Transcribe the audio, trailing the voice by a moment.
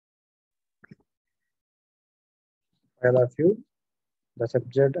All of you, the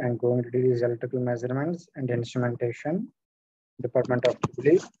subject I'm going to do is electrical measurements and instrumentation, Department of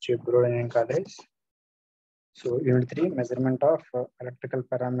Public, Chief Guru Engineering College. So, Unit 3, measurement of electrical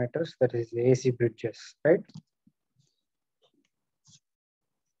parameters, that is AC bridges, right?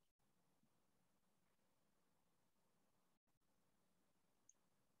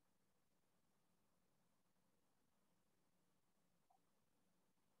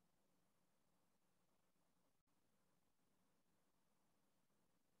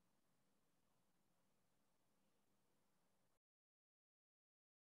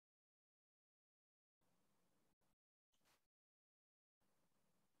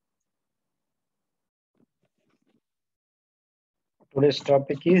 Today's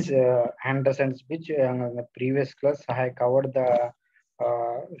topic is Anderson's bridge. In the previous class, I covered the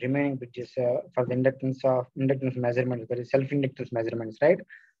remaining bridges for the inductance measurements, that is self-inductance measurements, right?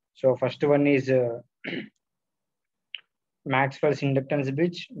 So first one is Maxwell's inductance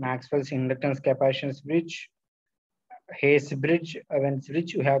bridge, Maxwell's inductance capacitance bridge, Hayes bridge, Evans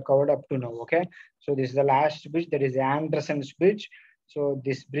bridge. We have covered up to now. Okay, so this is the last bridge, that is Anderson's bridge. So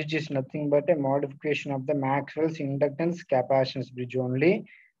this bridge is nothing but a modification of the Maxwell's inductance capacitance bridge only,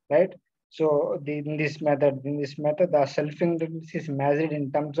 right? So in this method, the self-inductance is measured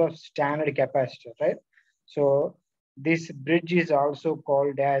in terms of standard capacitor, right? So this bridge is also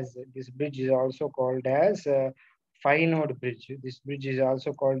called as 5-node bridge. This bridge is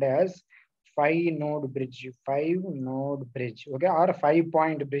also called as 5-node bridge, okay, or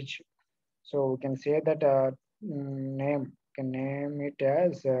 5-point bridge. So we can say that can name it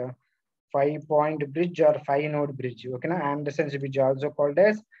as 5-point bridge or 5-node bridge. Okay, na? Anderson's bridge also called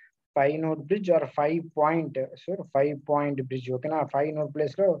as 5-node bridge or 5-point. So 5-point bridge. Okay, na? 5-node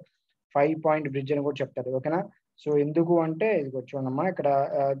place lo 5-point bridge అని కూడా చెప్తారు. ఓకేనా? So ఎందుకు అంటే ఇది చూడమ్మా ఇక్కడ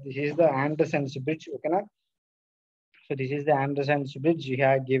this is the Anderson's bridge. ఓకేనా? So this is the Anderson's bridge you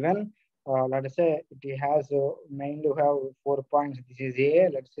have given. Let us say it has mainly have 4 points. This is A,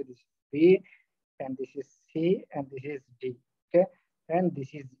 let's say this is B, and this is C, and this is D. Okay, and this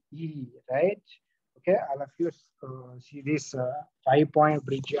is E, right? Okay, all of you see this 5-point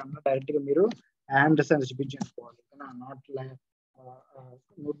bridge directly mirror Anderson's bridge and not like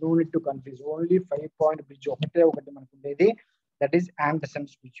no need to confuse. Only 5-point bridge that is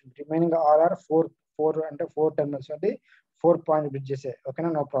Anderson's bridge. Remaining all are four and 4 terminals are the 4-point bridges. Okay,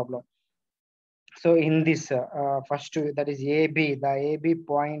 no problem. So in this first, that is AB, the AB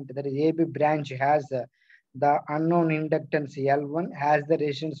point, that is AB branch has the unknown inductance L1 has the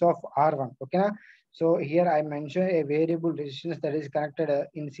resistance of R1. Okay, so here I mentioned a variable resistance that is connected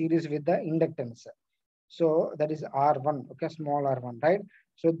in series with the inductance. So that is R1, okay, small R1, right?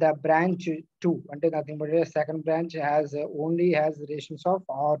 So the branch 2, and nothing but the second branch has only has the resistance of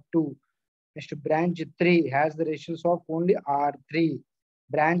R2. Next branch 3 has the resistance of only R3.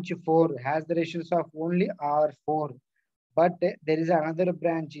 Branch 4 has the resistance of only R4. But there is another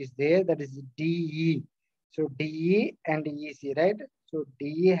branch is there, that is DE. So DE and EC, right? So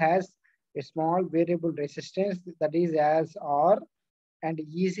DE has a small variable resistance that is as R, and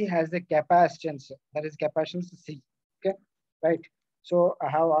EC has the capacitance, that is capacitance C. Okay, right? So I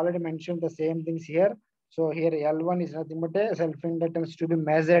have already mentioned the same things here. So here L1 is nothing but a self-inductance to be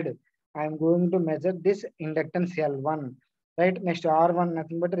measured. I am going to measure this inductance L1, right? Next R1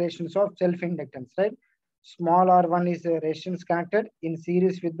 nothing but resistance of self-inductance, right? Small R1 is a resistance connected in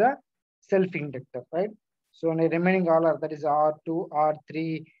series with the self-inductor, right? So the remaining all are, that is R2,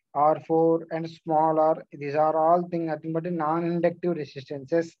 R3, R4 and small r, these are all thing nothing but non-inductive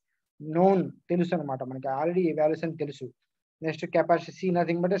resistances known telusu anamata manaki already evaluation telusu. Next capacity C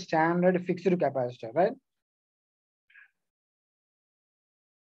nothing but a standard fixed capacitor, right?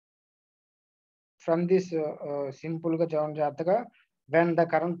 From this simple ga jataga, when the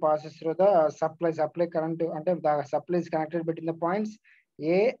current passes through the supply current, until the supply is connected between the points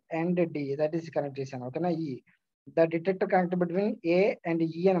A and D, that is connection. Okay, na E, the detector connected between A and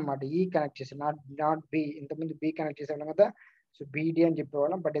E anamata, E connection, not B. In the B connection anamata, so BD and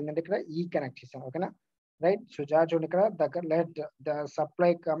చెప్పేవాళ్ళం, but in the E connection. Okay, na, right? So the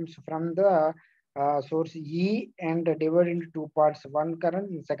supply comes from the source E and divided into 2 parts, one current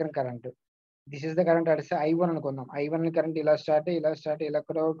and second current. This is the current at I1 అనుకుందాం. I1 current ఇలా start ఇలా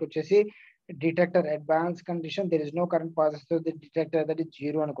కూడా వచ్చేసి detector at balance condition there is no current passes through the detector, that is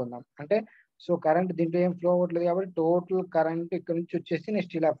 0 అనుకుందాం. అంటే so current దీంట్లో ఏం flow అవ్వట్లేదు కాబట్టి టోటల్ కరెంట్ ఇక్కడ నుంచి వచ్చేసి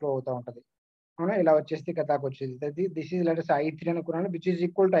నెక్స్ట్ ఇలా ఫ్లో అవుతూ ఉంటుంది. అవునా, ఇలా వచ్చేసి ఇక్కడ దాకా వచ్చేది. దిస్ ఈజ్ లెటర్స్ I3 అనుకున్నాను, which is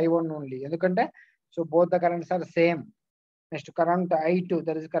equal to I1 only. ఎందుకంటే so both the currents are same. Next current I2,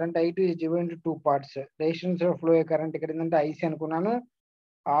 that is current I2 is divided into 2 parts. Resistance లో ఫ్లో అయ్యే కరెంట్ ఇక్కడ ఏంటంటే IC అనుకున్నాను,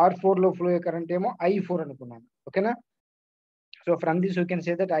 R4 లో flow అయ్యే current ఏమో I4 అనుకున్నాను. ఓకేనా, So from this we can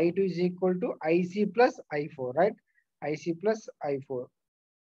say that I2 is equal to IC plus I4, right? IC plus I4.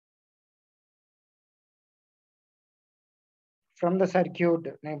 From the circuit,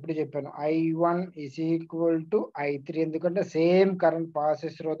 నేను ఇప్పుడు చెప్పాను I1 is equal to I3 ఎందుకంటే same current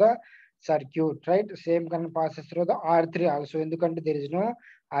passes through the circuit, right? Same current passes through the R3 also ఎందుకంటే there is no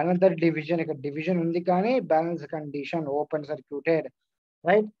another division. ఇక్కడ division ఉంది కానీ balance condition open circuited,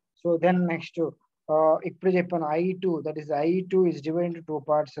 right? So then next ఇప్పుడు చెప్పాను I2, that is I2 is divided into two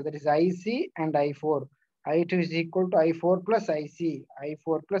parts, that is IC and I4. I2 is equal to I4 plus IC,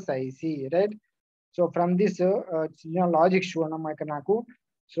 I4 plus IC, right? So from this logic show naku,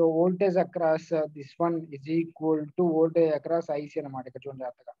 so voltage across this one is equal to voltage across IC anamata ikkada chudandi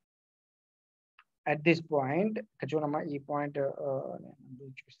jagrataga. At this point chudamma ee point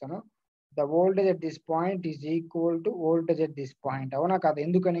chupistanu, the voltage at this point is equal to voltage at this point, avuna kada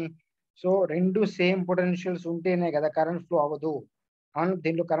endukani? So rendu same potentials untene kada current flow avadu. And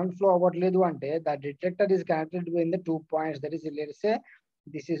దీంట్లో current flow అవ్వట్లేదు అంటే the detector is connected in the 2 points, that is let's say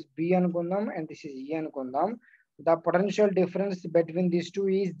this is B అనుకుందాం and this is E అనుకుందాం. The potential difference between these two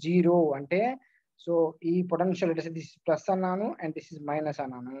is 0 అంటే so ఈ potential this is plus అన్నాను and this is minus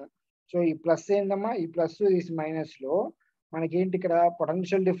అన్నాను. So ఈ plus ఏందమ్మా, ఈ plus this minus లో మనకి ఏంటి ఇక్కడ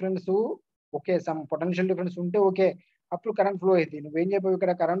potential difference okay, some potential difference ఉంటే ఓకే అప్పుడు కరెంట్ ఫ్లో అయింది. నువ్వేం చెప్పావు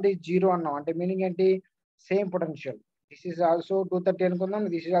ఇక్కడ కరెంట్ is 0 అన్నావు అంటే మీనింగ్ ఏంటి, same potential. This is also 230 అనుకుందాం,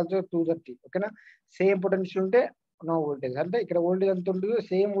 this is also 230, ఓకేనా? సేమ్ పొటెన్షియల్ ఉంటే నో వోల్టేజ్ అంటే ఇక్కడ వోల్టేజ్ ఎంత ఉంటుంది,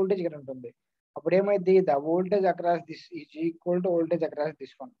 సేమ్ వోల్టేజ్ ఇక్కడ ఉంటుంది. అప్పుడు ఏమైంది, the voltage across this is equal to voltage across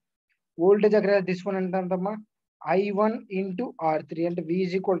this one. Voltage across this one ఎంత అంటమ్మా, I1 into R3 అంటే V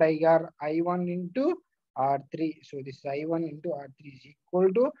is equal to IR, I1 into R3. So this I1 into R3 is equal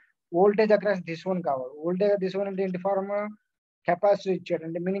to voltage across this one కావాలి. Voltage this one అంటే ఏంటి formula, capacity ఇచ్చాడు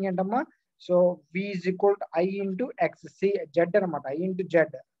అంటే meaning ఏంటమ్మా, so V is equal to I into X, Z అనమాట, I into Z.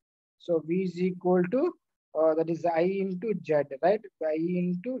 So V is equal to that is I into Z, right? I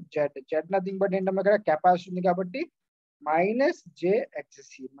into Z. Z nothing but ఏంటమ్మా ఇక్కడ capacity ఉంది కాబట్టి minus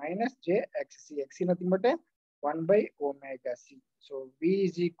JXC, minus JXC, XC nothing but 1/ωc. So V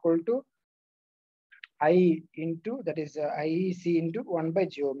is equal to I into that is IC into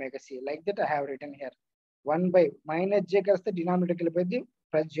 1/jωc. Like that I have written here. 1 by minus J కాస్త denominator వెళ్ళిపోయింది,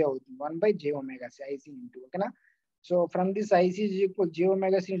 plus J అవుతుంది, 1/jωc IC into, ఓకేనా? So from this IC is equal jωc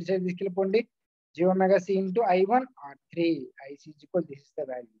ఇటు side తీసుకెళ్ళిపోండి, jωc into I1 R3, IC is equal, this is the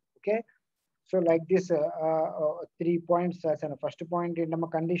value, okay? So like this 3 points రాసాను. First point ఏంటమ్మా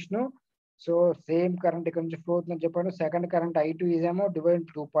condition, so same current ఇక్కడ నుంచి flow అవుతుందని చెప్పాను. Second current I2 ఇదేమో divide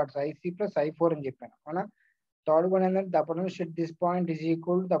 2 parts, IC plus I4 అని చెప్పాను, అవునా? థర్డ్ వన్ ఏంటంటే the potential at this point is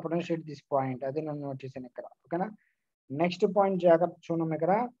equal to the potential at this point, అదే నన్ను నోట్ చేశాను ఇక్కడ, ఓకేనా? నెక్స్ట్ పాయింట్ జాగ్రత్త చూడడం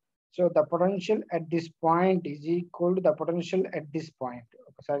ఇక్కడ, so the potential at this point is equal to the potential at this point.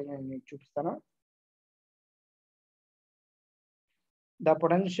 ఒకసారి నేను మీకు చూపిస్తాను. The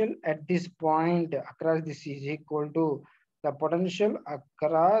potential at this point across this is equal to the potential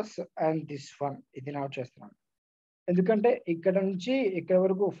across and this one. ఇది note చేస్తున్నాను ఎందుకంటే ఇక్కడ నుంచి ఇక్కడ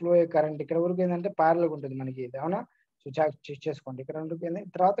వరకు ఫ్లో అయ్యే కరెంట్ ఇక్కడ వరకు ఏంటంటే ప్యారలల్ ఉంటుంది మనకి ఇది, అవునా? సో చెక్ చేసుకోండి, ఇక్కడ వరకు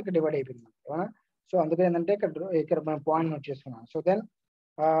ఏంటంటే తర్వాత ఇక్కడ డివైడ్ అయిపోయింది మనకి, అవునా? సో అందుకే ఏంటంటే ఇక్కడ మనం పాయింట్ నోట్ చేసుకున్నాం. సో దెన్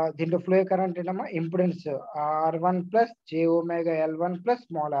దీంట్లో ఫ్లో అయ్యే కరెంట్ ఏంటమ్మా, impedance R1 plus jωL1 plus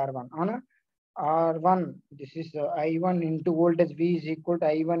small r1, అవునా? R1, this is I1 into voltage V is equal to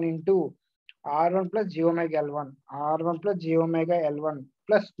I1 into R1 plus jωL1, R1 plus jωL1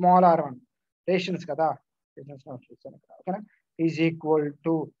 plus small r1, rations కదా, ఓకేనా? Is equal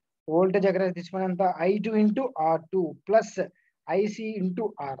to voltage across this one అంతా I2 into R2 plus IC into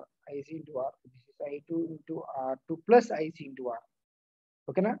R, IC into R, this is I2 into R2 plus IC into R,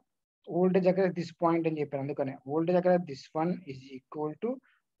 ఓకేనా? Voltage across this point అని చెప్పాను, అందుకనే voltage across this one is equal to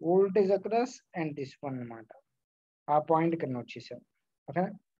voltage across and this one అనమాట. ఆ point ఇక్కడ note చేశాను, okay?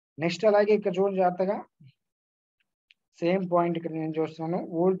 Next అలాగే ఇక్కడ చూడండి జాగ్రత్తగా, సేమ్ పాయింట్ ఇక్కడ నేను చూస్తున్నాను,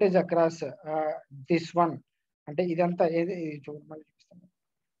 వోల్టేజ్ అక్రాస్ దిస్ వన్ అంటే ఇదంతా ఏది చూడండి చూపిస్తాను.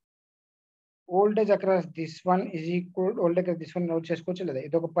 Voltage across this one is equal, voltage across this one note చేసుకోవచ్చు లేదా,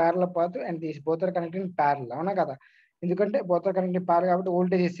 ఇది ఒక parallel path and this both are connected in parallel, అవునా కదా? ఎందుకంటే both are connected in parallel కాబట్టి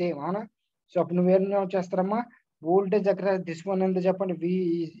వోల్టేజ్ సేమ్, అవునా? సో అప్పుడు నువ్వేం నోట్ చేస్తారమ్మా, voltage across this one and the Japan V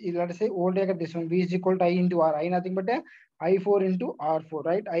is, let us say voltage across this one V is equal to I into R, I nothing but I4 into R4,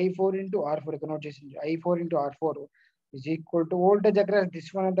 right? I4 into R4, you can note I4 into R4 is equal to voltage across this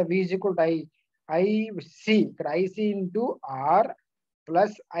one and the V is equal to IC into R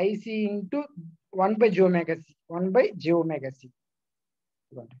plus IC into 1/jωc, 1/jωc,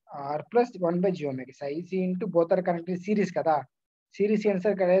 R plus 1/jωc, IC into both are connected series కదా, series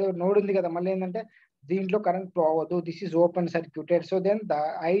answer ఇక్కడ ఏదో node ఉంది కదా, మళ్ళీ ఏంటంటే దీంట్లో current flow అవ్వదు. This is open circuited. So then the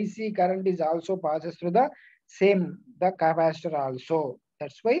IC current is also passes through the same the capacitor also.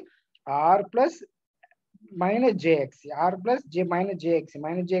 That's why are plus minus jxc, r plus j minus jxc,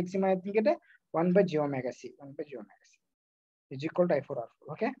 minus jxc అంటే 1 by j omega c, 1 by j omega c is equal to I4 R4.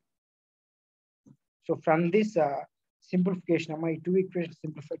 Okay, so from this simplification ఈ two equations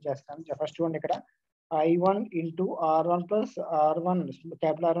simplify చేస్తాను. First one ఇక్కడ I1 into R1 plus R1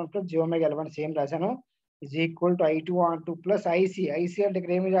 capital R1 plus j omega L1 same రాశాను is equal to I2 R2 plus IC. IC అంటే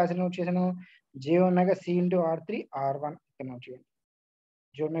ఇక్కడ ఏమి రాశాను వచ్చేసాను j omega c into R3 R1 ఇక్కడ వచ్చేయండి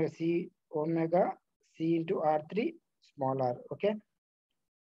j omega c omega C into R3 small r. Okay,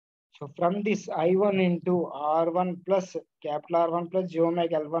 so from this I1 into R1 plus capital R1 plus j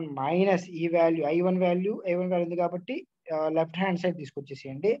omega L1 minus ఈ value I1 value ఉంది కాబట్టి left hand side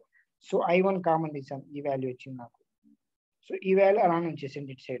తీసుకొచ్చేసేయండి. So I1 common తీసాను, ఈ value వచ్చింది నాకు. So ఈ value అలా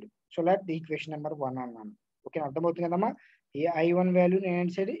ఉంచేసేయండి ఇటు side. So let the equation number 1 అన్నాను. ఓకే, అర్థమవుతుంది కదమ్మా. ఈ I1 వాల్యూ నేను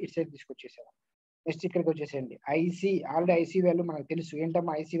ఇటు సైడ్ తీసుకొచ్చేసాను. నెక్స్ట్ ఇక్కడికి వచ్చేసేయండి ఐసి. ఆల్రెడీ ఐసి వాల్యూ మనకు తెలుసు.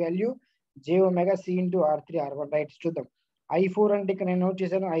 ఏంటమ్మా IC value j omega c into R3 R1. Right, చూద్దాం. I4 అంటే ఇక్కడ నేను నోట్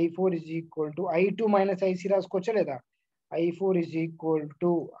చేశాను I4 is equal to I2 minus IC రాసుకోవచ్చా లేదా? I4 is equal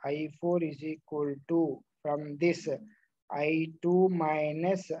to from this I2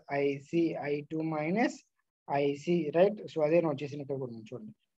 minus IC, right. So అదే నోట్ చేసిన ఇక్కడ కూడా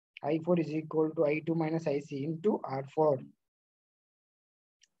చూడండి I4 is equal to I2 minus IC into R4,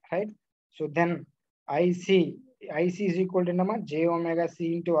 right. So then IC is equal to j omega c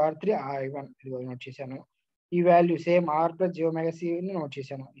into R3 I1 ఇది note చేశాను. ఈ value same R plus j omega c ని note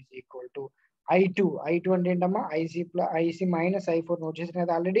చేశాను is equal to I2 అంటే ఏంటమ్మా IC minus I4 note చేశాను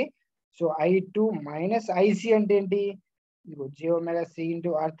కదా already. So I2 minus IC అంటే ఏంటి ఇదిగో j omega c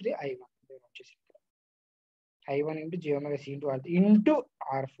into R3 I1 note చేశాను. I1 into j omega c into R3 into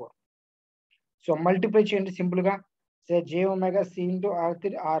R4. So multiply చేయండి simple గా. So j omega c into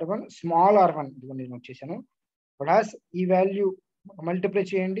R3 R1 small r1 ఇదిగోండి note చేశాను. Plus ఈ value multiply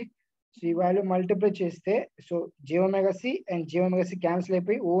చేయండి. So ఈ value multiply చేస్తే so j omega c and j omega c cancel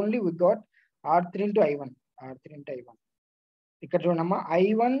అయిపోయి only we got R3 into I1. ఇక్కడ చూడమ్మా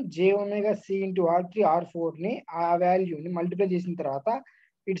I1 j omega c into R3 R4 ని ఆ వాల్యూని మల్టిప్లై చేసిన తర్వాత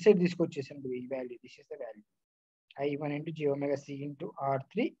ఇటు సైడ్ తీసుకొచ్చేసాను ఈ value. This is the value I1 into j omega c into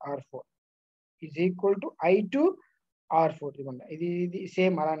R3 R4 is equal to I2 R4. ఇది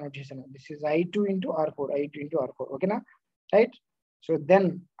సేమ్ అలా నోట్ చేశాను. This is I2 into R4. ఓకేనా, right. So then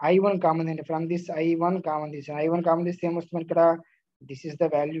I1 common అండి. From this I1 common తీస్తే ఏమొస్తుంది ఇక్కడ this is the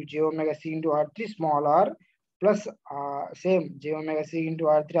value j omega c into R3 small r plus same j omega c into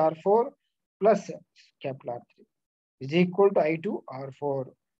R3 R4 plus capital R3 is equal to I2 R4.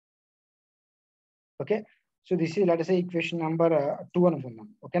 Okay, so this is let us say equation number 2 అనుకుందాం.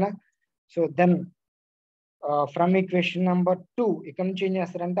 ఓకేనా, so then from equation number 2 ఇక్కడ నుంచి ఏం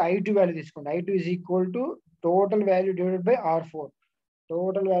చేస్తారంటే I2 value తీసుకోండి. I2 is equal to total value divided by R4.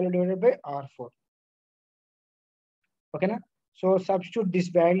 ఓకేనా, so substitute this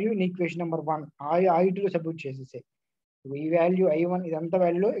value in equation number 1. I2 లో substitute చేసేసాయి. ఈ వాల్యూ I1 ఇదంతా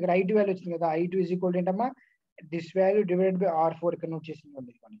వాల్యూలో ఇక్కడ I2 వాల్యూ వచ్చింది కదా. I2 is equal to ఏంటమ్మా this value divided by R4 ఇక్కడ note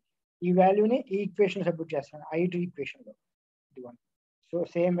చేసింది. ఈ వాల్యూని ఈ ఈక్వేషన్ సబ్స్టిట్యూట్ చేస్తాను I2 ఈక్వేషన్ లో. ఇదిగోండి, సో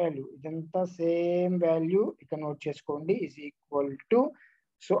సేమ్ వాల్యూ ఇదంతా సేమ్ వాల్యూ ఇక్కడ నోట్ చేసుకోండి is equal to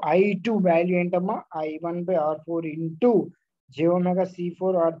so I2 value ఏంటమ్మా I1 by R4 into j omega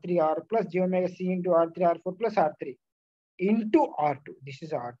c4 R3 R plus j omega c into R3 R4 plus R3 into R2. This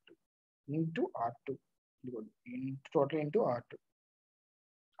is R2 into R2. Total into R2.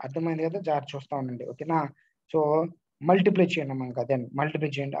 అర్థమైంది కదా, జాగ్రత్త చూస్తా ఉండండి. ఓకేనా, so multiply చేయండి అమ్మా. ఇంకా దెన్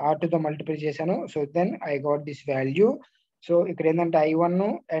మల్టిప్లై చేయండి. R2తో మల్టిప్లై చేశాను. So then I got this value. So ఇక్కడ ఏంటంటే I1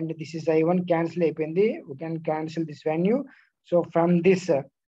 and this is I1 cancel అయిపోయింది. We can cancel this value. So from this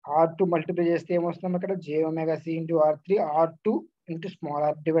R2 multiply చేస్తే ఏమొస్తున్నాం ఇక్కడ j omega c into R3 R2 into small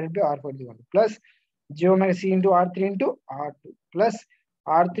r divided by R4 plus j omega c into R3 into R2 plus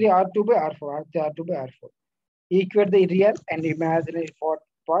R3 R2 by R4. Equate the real and imaginary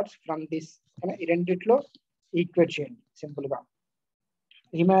parts from this. ఈ రెండిట్లో equate చేయండి simple గా.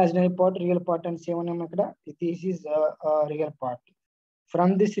 Imaginary part, real part అని same ఉన్నాం ఇక్కడ. This is real part.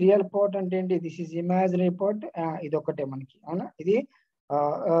 From this real part అంటే ఏంటి this is imaginary part. ఇది ఒకటే మనకి, అవునా, ఇది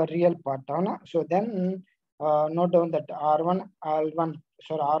రియల్ పార్ట్, అవునా. So then note down that R1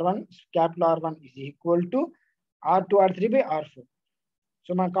 capital R1 is equal to R2 R3 by R4.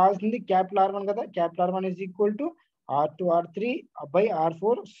 So మనకు కావాల్సింది క్యాపిటల్ R1 కదా. Capital R1 is equal to R2 R3 by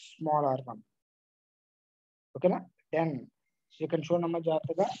R4 small r1. ఓకేనా, then so ఇక్కడ చూడమ్మా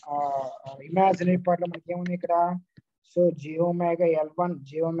జాగ్రత్తగా. Imaginary part లో మనకి ఏముంది ఇక్కడ so j omega L1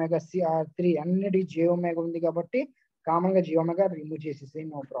 j omega c R3 అన్నిటి j omega ఉంది కాబట్టి కామన్ గా j omega రిమూవ్ చేసేసి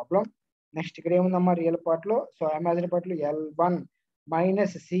నో ప్రాబ్లం. నెక్స్ట్ ఇక్కడ ఏముందమ్మా రియల్ పార్ట్ లో, సో ఇమాజినరీ పార్ట్ లో L1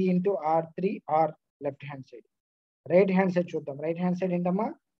 minus c into R3 are left hand side. Right hand side చూద్దాం. రైట్ హ్యాండ్ సైడ్ ఏంటమ్మా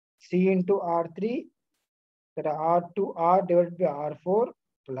c ఇంటూ R3, ఇక్కడ R2 R divided by R4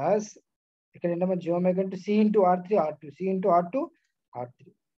 plus ఇక్కడ ఏంటమ్మా j omega into c into R3 R2 c into R2 R3.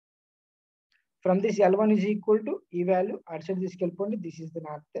 From this L1 is equal to ఈ value అటు side తీసుకెళ్ళిపోండి. This is the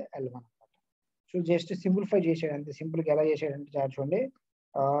not the L1. So just simplify చేసాడు అంతే. Simple గా ఎలా చేశాడంటే chart చూడండి.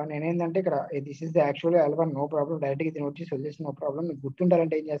 నేనేంటంటే ఇక్కడ this is the actual L1 no problem, direct గా నోట్ చేసి వదిలేసి నో ప్రాబ్లం. మీకు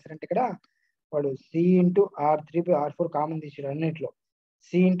గుర్తుండాలంటే ఏం చేస్తారంటే ఇక్కడ వాడు c into R3 by R4 common తీసాడు అన్నిట్లో.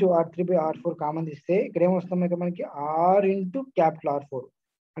 c into R3 by R4 common తీస్తే ఇక్కడ ఏమొస్తాం ఇక్కడ మనకి R ఇంటూ క్యాపిటల్ R4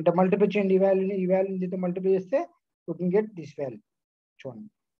 అంటే మల్టిప్లై చేయండి. ఈ వాల్యూని దీంతో మల్టిప్లై చేస్తే you can get this value చూడండి.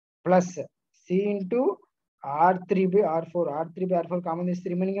 Plus c into R3 by R4 common తీస్తే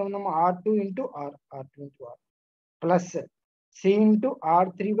రిమైనింగ్ ఏముందమ్మా R2 into R2 into R plus c into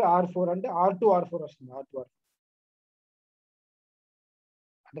R3 by R4 అంటే R2 R4 వస్తుంది. R2 R4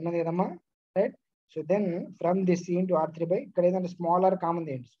 అర్థమైంది కదమ్మా, right? So then from this c into R3 by ఇక్కడ ఏదంటే small r common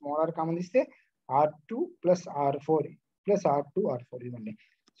తీయండి. Small r common తీస్తే R2 plus R4 plus R2 R4 ఇవ్వండి.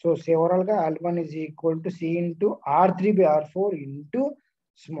 So overall గా L1 is equal to c into R3 by R4 into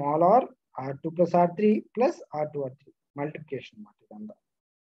small r R2 plus R3 plus R2 R3 multiplication.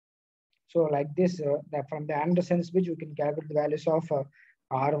 So like this, from the Anderson's bridge, we can calculate the values of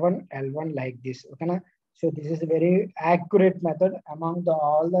R1, L1 like this. Okay, na? So this is a very accurate method among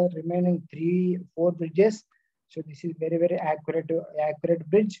all the remaining 3-4 bridges. So this is very accurate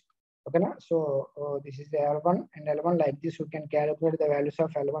bridge. Okay, na? So this is the L1 and L1 like this. We can calculate the values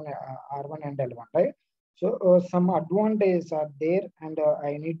of L1, R1 and L1, right? So some advantages are there, and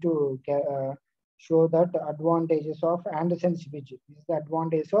I need to show that advantages of Anderson's bridge. This is the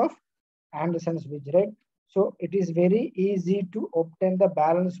advantage of Anderson's bridge, right? So it is very easy to obtain the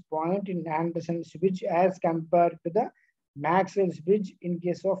balance point in Anderson's bridge as compared to the Maxwell's bridge in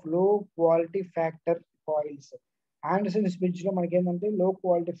case of low quality factor coils. Anderson's bridge lo manaki endante low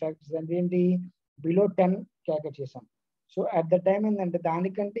quality factors ante enti below 10 calculate chesam. So at the time and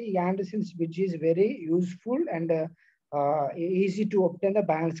danikante Anderson's bridge is very useful and easy to obtain the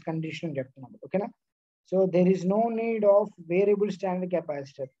balance condition. Okay na? So there is no need of variable standard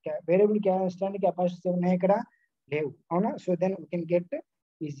capacitor. Variable standard capacitor unnai ikkada levu avuna. So then we can get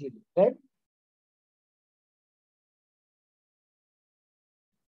easily, right?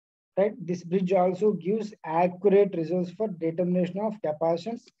 Right, this bridge also gives accurate results for determination of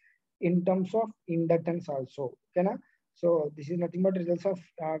capacitance in terms of inductance also. Okay na? So this is nothing but results of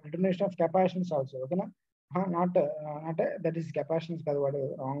determination of capacitance also. Okay na? Not that is capacitance kada vadu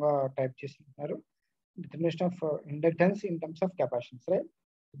wrong type chestunaru. Determination of inductance in terms of capacitance, right?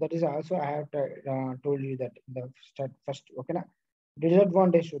 That is also I have told you that in the first. Okay na?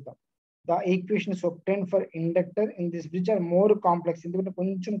 Disadvantage chudam. The equations obtained for inductor in this bridge are more complex. ఎందుకంటే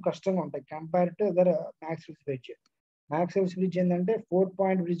కొంచెం కష్టంగా ఉంటాయి compare to other Maxwell's bridge. Maxwell's bridge ఏంటంటే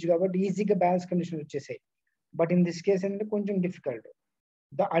 4-point bridge కాబట్టి ఈజీగా balance condition వచ్చేసాయి. But in this case ఏంటంటే కొంచెం difficult.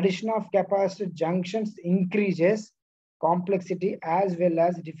 The addition of capacitor junctions increases complexity as well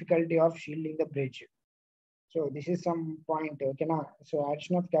as difficulty of shielding the bridge. So this is some point. Okay na? So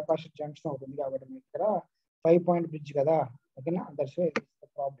addition of capacitor junction అవుతుంది కాబట్టి మీకు ఇక్కడ 5-point bridge కదా. Okay na? That's why it's the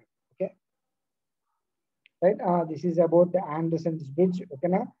problem. Okay, right? This is about the Anderson's bridge. Okay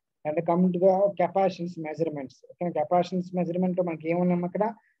na? And coming to the capacitance measurements. Okay, capacitance measurement లో మనకి ఏమున్నాం అక్కడ.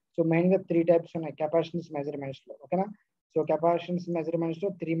 So main గా 3 types ఉన్నాయి capacitance measurements లో. Okay na? So capacitance measurements లో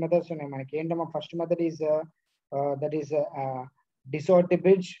 3 methods ఉన్నాయి మనకి. ఏంటమ్మా first method is that is disordered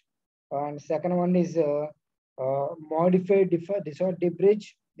bridge, and second one is modified disordered bridge.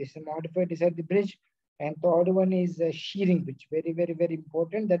 This is modified disordered bridge, and third one is shearing bridge. Very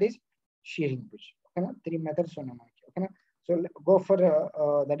important, that is shearing bridge. Okay na? 3 methods ఉన్నాయి మనకి. Okay na? So go for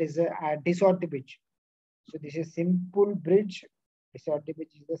that is disordered bridge. So this is simple bridge. Disordered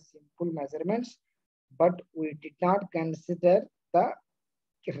bridge is the simple measurements, but we did not consider the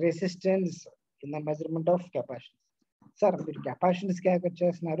resistance in the measurement of capacitance. Sir, మీరు capacitance calculate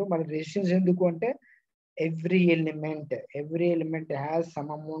చేస్తున్నారు, మరి resistance ఎందుకు అంటే every element has some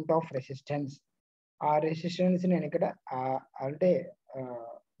amount of resistance. ఆ resistance నేను ఇక్కడ అంటే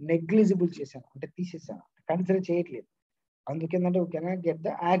negligible చేశాను, అంటే తీసేసాను, కన్సిడర్ చేయట్లేదు. అందుకేంటంటే we cannot get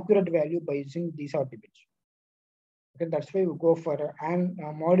the accurate value by using disordered bridge. Okay, that's why we go for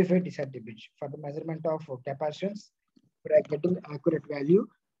modified disordered bridge for the measurement of capacitance. We are getting accurate value,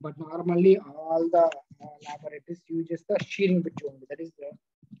 but normally all the laboratories use the shearing bridge only. That is the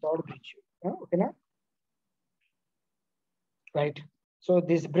third bridge. Okay na? right? So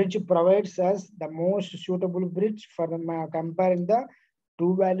this bridge provides us the most suitable bridge for comparing the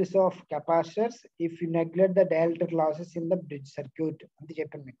two values of capacitors if you neglect the dielectric losses in the bridge circuit. అంతే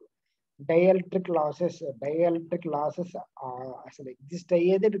చెప్పాను మీకు. Dielectric losses అసలు exist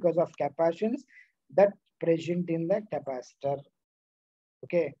అయ్యేది because of capacitance that present in the capacitor.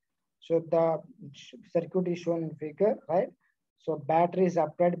 Okay, so the circuit is shown in figure, right? So battery is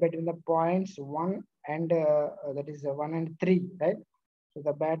applied between the points 1 and that is 1 and 3, right? So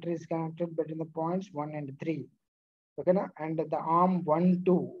the battery is connected between the points 1 and 3. Okay, and the arm 1,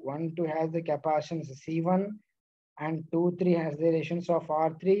 2 has the capacitance C1, and 2, 3 has the resistance of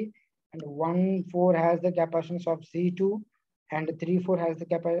R3, and 1, 4 has the capacitance of C2, and 3, 4 has the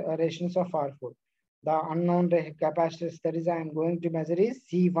resistance of R4. The unknown capacitance that is I am going to measure is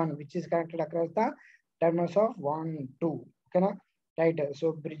C1, which is connected across the terminals of 1, 2. Okay, right? So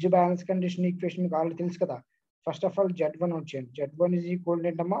bridge balance condition equation already తెలుసు కదా. First of all, Z1 వచ్చేయండి. Z1 is equal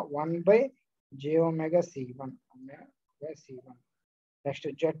to 1 by j omega C1. C1. Next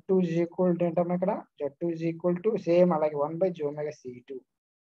Z2 is equal to ఇక్కడ Z2 is equal to same అలాగే 1 by j omega C2.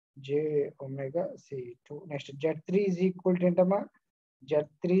 J omega C2. Next Z3 is equal to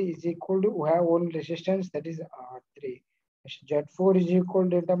Z3 is equal to we have only resistance, that is R3. Z4 is equal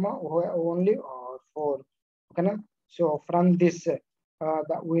to only R4. Okay, so from this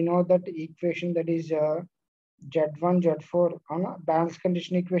we know that equation that is Z1 Z4 on balance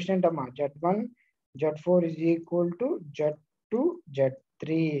condition equation Z1 Z4 is equal to Z2 Z3.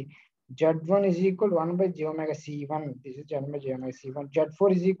 Z1 is equal to 1 by j omega C1. This is 1 by j omega C1. Z4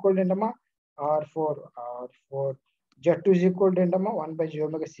 is equal to R4. Z2 is equal to 1 by j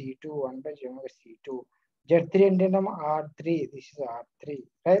omega C2. 1 by j omega C2. Z3 and R3. This is R3,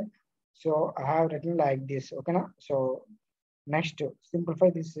 right? So I have written like this. Okay, na? So next, simplify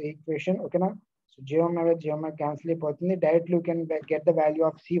this equation. Okay, na? So j omega cancel అయిపోతుంది. Directly you can get the value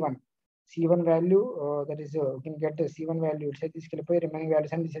of C1. C1 value that is you can get the C1 value. Set this remaining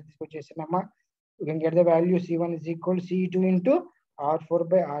values and set this you can get the value C1 is equal to C2 into R4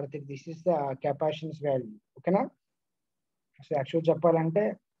 by R3. This is the capacitance value. Okay, na? So actually చెప్పాలంటే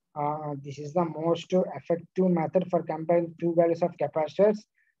this is the most effective method for comparing two values of capacitors,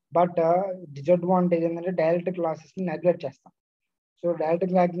 but disadvantage ఏంటంటే dielectric losses ని neglect చేస్తాం. So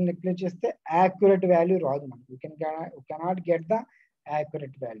dielectric losses neglect చేస్తే accurate value రాదు మనకి. You cannot get the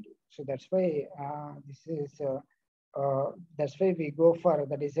accurate value. So that's why that's why we go for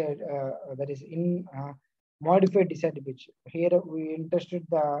that is in modified decided bridge. Here we interested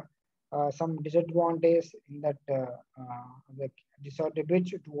the some disadvantage in that the disordered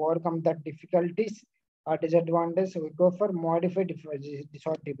bridge. To overcome that difficulties or disadvantage, we go for modified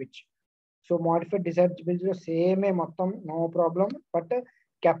disordered bridge. So modified disordered bridge same మొత్తం no problem, but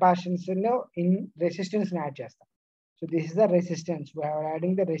capacitance in resistance ని add చేస్తాం. So this is the resistance. We are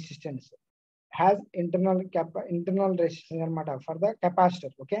adding the resistance. Has internal resistance anamata for the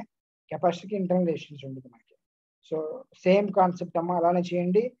capacitor. Okay, capacitor ki internal resistance ఉంటుంది మనకి. So same concept amma alane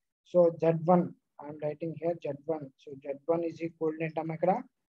cheyandi. So Z1 I am writing here Z1. So Z1 is equal to ikkada.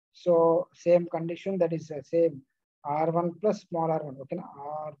 So same condition, that is same R1 plus small r1. Okay,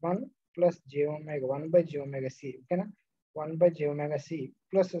 R1 plus j omega 1 by j omega C. Okay, 1 by j omega C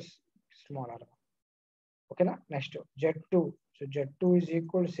plus small r1. Okay, next Z2. So Z2 is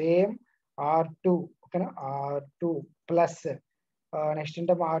equal to same R2. Okay, R2 plus next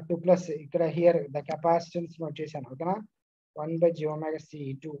R2 plus here the capacitance notation. Okay, 1 by j omega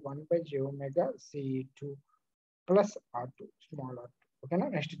C2. 1 by j omega C2 plus R2 small r2. Okay,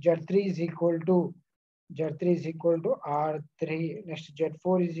 next Z3 is equal to R3. Next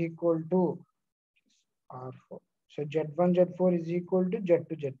Z4 is equal to R4. So Z1 Z4 is equal to Z2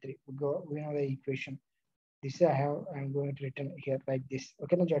 Z3. We know the equation. This I'm going to written here like this.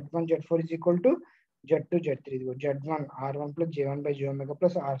 Okay, now Z1 Z4 is equal to Z2 Z3. Z1 R1 plus J1 by J omega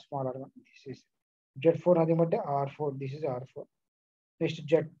plus R small r1. This is Z4 nothing but R4. This is R4. Next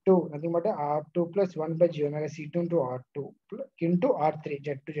Z2 nothing but R2 plus 1 by J omega C2 into R2 into R3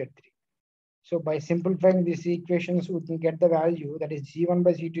 Z2 Z3. So by simplifying these equations, we can get the value that is G1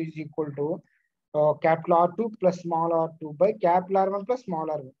 by C2 is equal to capital R2 plus small r2 by capital R1 plus small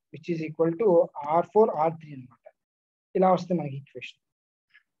r1, which is equal to R4 R3 అనమాట. ఇలా వస్తుంది మనకి equation.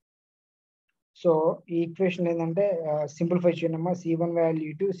 So ఈ equation ఏంటంటే simplify చేయండి. C1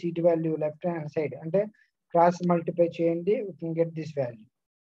 value to C2 value left hand side అంటే cross multiply చేయండి. we can get this value.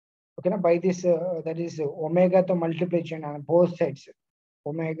 ఓకేనా, by this that is ఒమేగాతో multiply చేయండి బోత్ సైడ్స్.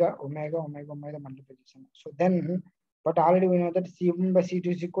 omega multiply చేసాను. So then, but already we know that C1 by C2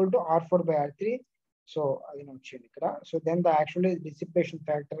 is equal to R4 by R3. So అది వచ్చేది ఇక్కడ. So then the actually dissipation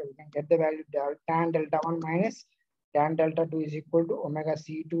factor, we can get the value tan delta 1 minus tan delta 2 is equal to omega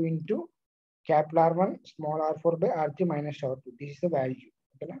C2 into capital R1 small r4 by R3 minus R2. This is the value.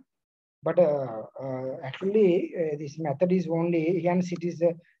 Okay, but actually this method is only, hence it is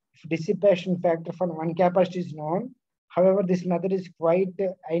a dissipation factor for one capacity is known. However, this method is quite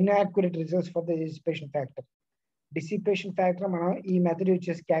inaccurate results for the dissipation factor. Dissipation factor మనం ఈ method use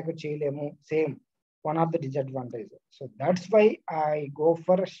చేసి calculate చేయలేము, same one of the disadvantages. So that's why I go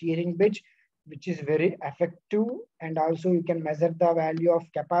for a shearing bridge, which is very effective, and also you can measure the value of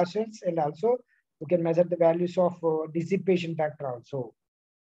capacitance, and also you can measure the values of dissipation factor also.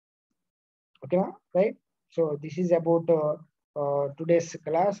 Okay, right? So this is about today's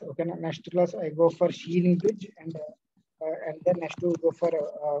class. Okay, next class I go for shearing bridge, and then next we go for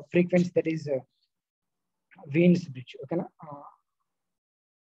frequency, that is Wien's bridge. Okay,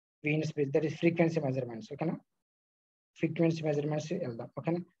 Wien's bridge, that is frequency measurements. Okay, frequency measurements.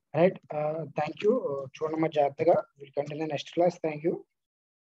 Okay, right? Thank you. Chonama Jataga. We'll continue the next class. Thank you.